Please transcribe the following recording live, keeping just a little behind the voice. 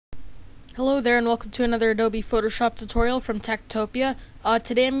Hello there and welcome to another Adobe Photoshop tutorial from Techtopia.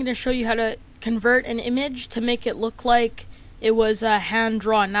 Today I'm going to show you how to convert an image to make it look like it was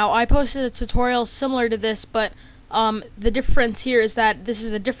hand-drawn. Now I posted a tutorial similar to this, but the difference here is that this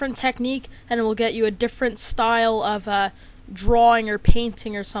is a different technique and it will get you a different style of drawing or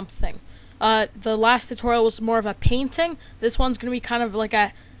painting or something. The last tutorial was more of a painting. This one's going to be kind of like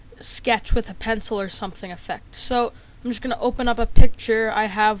a sketch with a pencil or something effect. So I'm just going to open up a picture I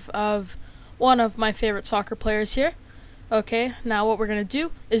have of one of my favorite soccer players here. Okay, now what we're going to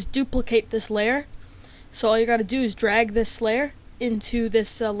do is duplicate this layer. So all you got to do is drag this layer into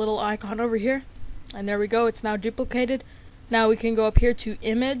this little icon over here. And there we go, it's now duplicated. Now we can go up here to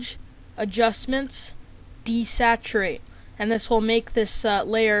Image, Adjustments, Desaturate. And this will make this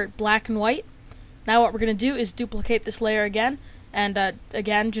layer black and white. Now what we're going to do is duplicate this layer again. And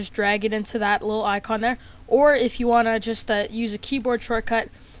again, just drag it into that little icon there. Or if you want to just use a keyboard shortcut,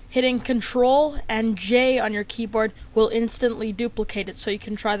 hitting Ctrl and J on your keyboard will instantly duplicate it. So you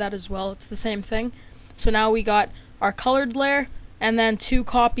can try that as well. It's the same thing. So now we got our colored layer and then 2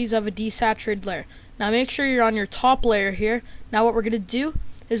 copies of a desaturated layer. Now make sure you're on your top layer here. Now what we're going to do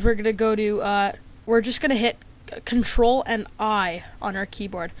is we're going to go to, we're just going to hit Ctrl and I on our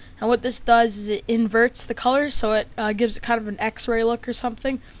keyboard, and what this does is it inverts the colors, so it gives it kind of an X-ray look or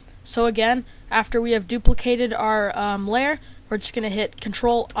something. So again, after we have duplicated our layer, we're just going to hit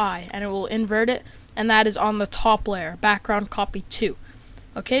Ctrl I and it will invert it, and that is on the top layer, background copy 2.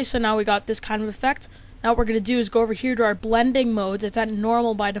 Okay, so now we got this kind of effect. Now what we're going to do is go over here to our blending modes. It's at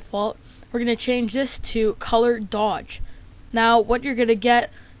normal by default. We're going to change this to color dodge. Now what you're going to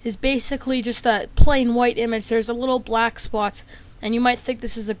get is basically just a plain white image. There's a little black spots, and you might think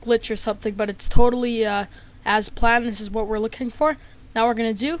this is a glitch or something, but it's totally as planned. This is what we're looking for. Now what we're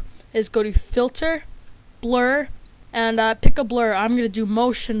going to do is go to Filter, Blur, and pick a blur. I'm going to do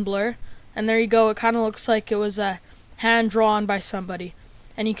Motion Blur, and there you go. It kind of looks like it was hand-drawn by somebody.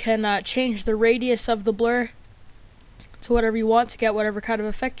 And you can change the radius of the blur to whatever you want to get whatever kind of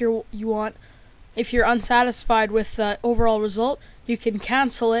effect you want. If you're unsatisfied with the overall result, you can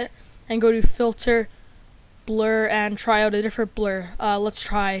cancel it and go to Filter, Blur, and try out a different blur. Let's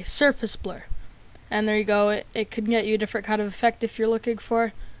try Surface Blur. And there you go. It could get you a different kind of effect if you're looking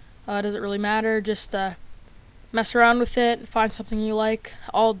for. Doesn't really matter. Just mess around with it, find something you like.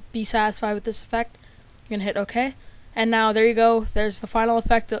 I'll be satisfied with this effect. You're going to hit OK. And now there you go. There's the final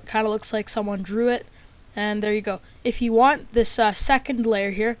effect. It kind of looks like someone drew it. And there you go. If you want this second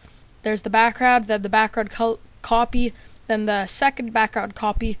layer here, there's the background, then the background copy, then the second background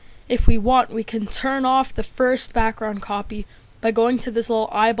copy. If we want, we can turn off the first background copy by going to this little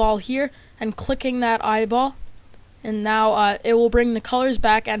eyeball here and clicking that eyeball. And now it will bring the colors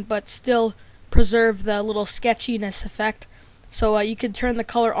back, but still preserve the little sketchiness effect. So you can turn the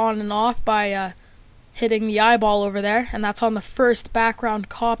color on and off by hitting the eyeball over there, and that's on the first background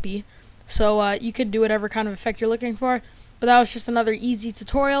copy. So you could do whatever kind of effect you're looking for. But that was just another easy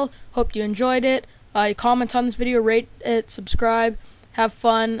tutorial. Hope you enjoyed it. Comment on this video, rate it, subscribe, have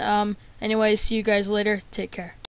fun. Anyways, see you guys later. Take care.